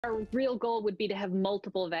Our real goal would be to have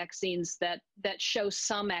multiple vaccines that show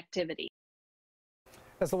some activity.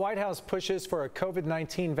 As the White House pushes for a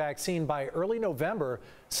COVID-19 vaccine by early November,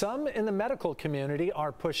 some in the medical community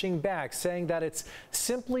are pushing back, saying that it's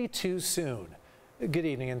simply too soon. Good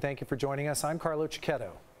evening and thank you for joining us. I'm Carlo Cicchetto.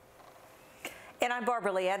 And I'm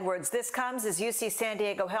Barbara Lee Edwards. This comes as UC San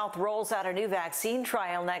Diego Health rolls out a new vaccine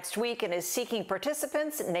trial next week and is seeking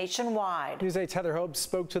participants nationwide. News 8's Heather Hope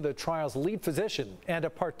spoke to the trial's lead physician and a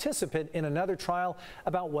participant in another trial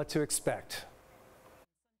about what to expect.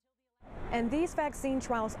 And these vaccine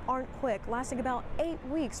trials aren't quick, lasting about 8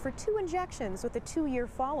 weeks for 2 injections with a 2-year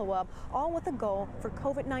follow-up, all with a goal for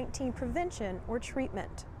COVID-19 prevention or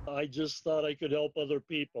treatment. I just thought I could help other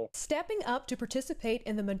people. Stepping up to participate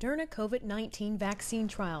in the Moderna COVID-19 vaccine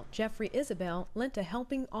trial, Jeffrey Isabel lent a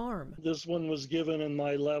helping arm. This one was given in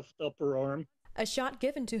my left upper arm. A shot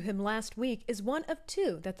given to him last week is one of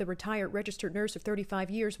 2 that the retired registered nurse of 35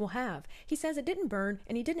 years will have. He says it didn't burn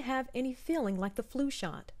and he didn't have any feeling like the flu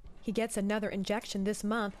shot. He gets another injection this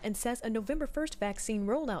month and says a November 1st vaccine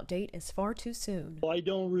rollout date is far too soon. I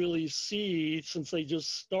don't really see, since they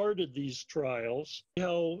just started these trials,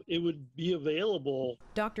 how it would be available.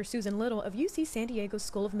 Dr. Susan Little of UC San Diego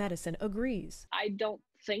School of Medicine agrees. I don't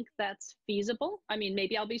think that's feasible. I mean,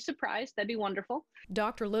 maybe I'll be surprised. That'd be wonderful.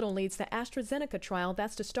 Dr. Little leads the AstraZeneca trial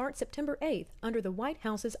that's to start September 8th under the White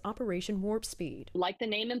House's Operation Warp Speed. Like the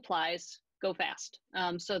name implies, go fast.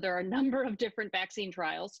 So there are a number of different vaccine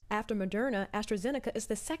trials. After Moderna, AstraZeneca is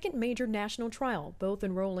the second major national trial, both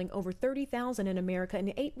enrolling over 30,000 in America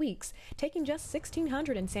in 8 weeks, taking just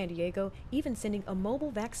 1,600 in San Diego, even sending a mobile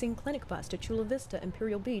vaccine clinic bus to Chula Vista,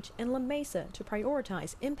 Imperial Beach, and La Mesa to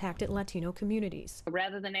prioritize impacted Latino communities.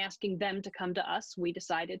 Rather than asking them to come to us, we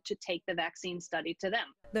decided to take the vaccine study to them.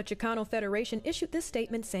 The Chicano Federation issued this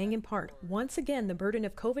statement saying in part, once again, the burden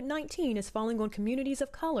of COVID-19 is falling on communities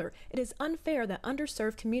of color. It is unfair that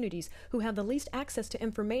underserved communities who have the least access to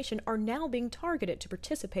information are now being targeted to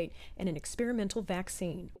participate in an experimental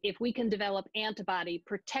vaccine. If we can develop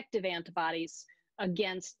protective antibodies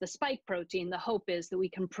against the spike protein, the hope is that we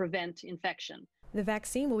can prevent infection. The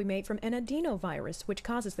vaccine will be made from an adenovirus, which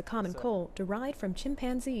causes the common cold, derived from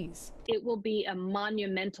chimpanzees. It will be a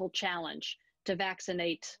monumental challenge to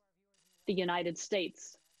vaccinate the United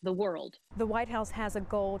States, the world. The White House has a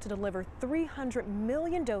goal to deliver 300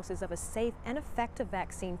 million doses of a safe and effective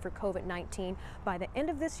vaccine for COVID-19 by the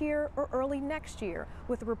end of this year or early next year,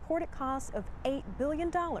 with a reported cost of $8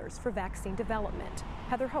 billion for vaccine development.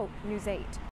 Heather Hope, News 8.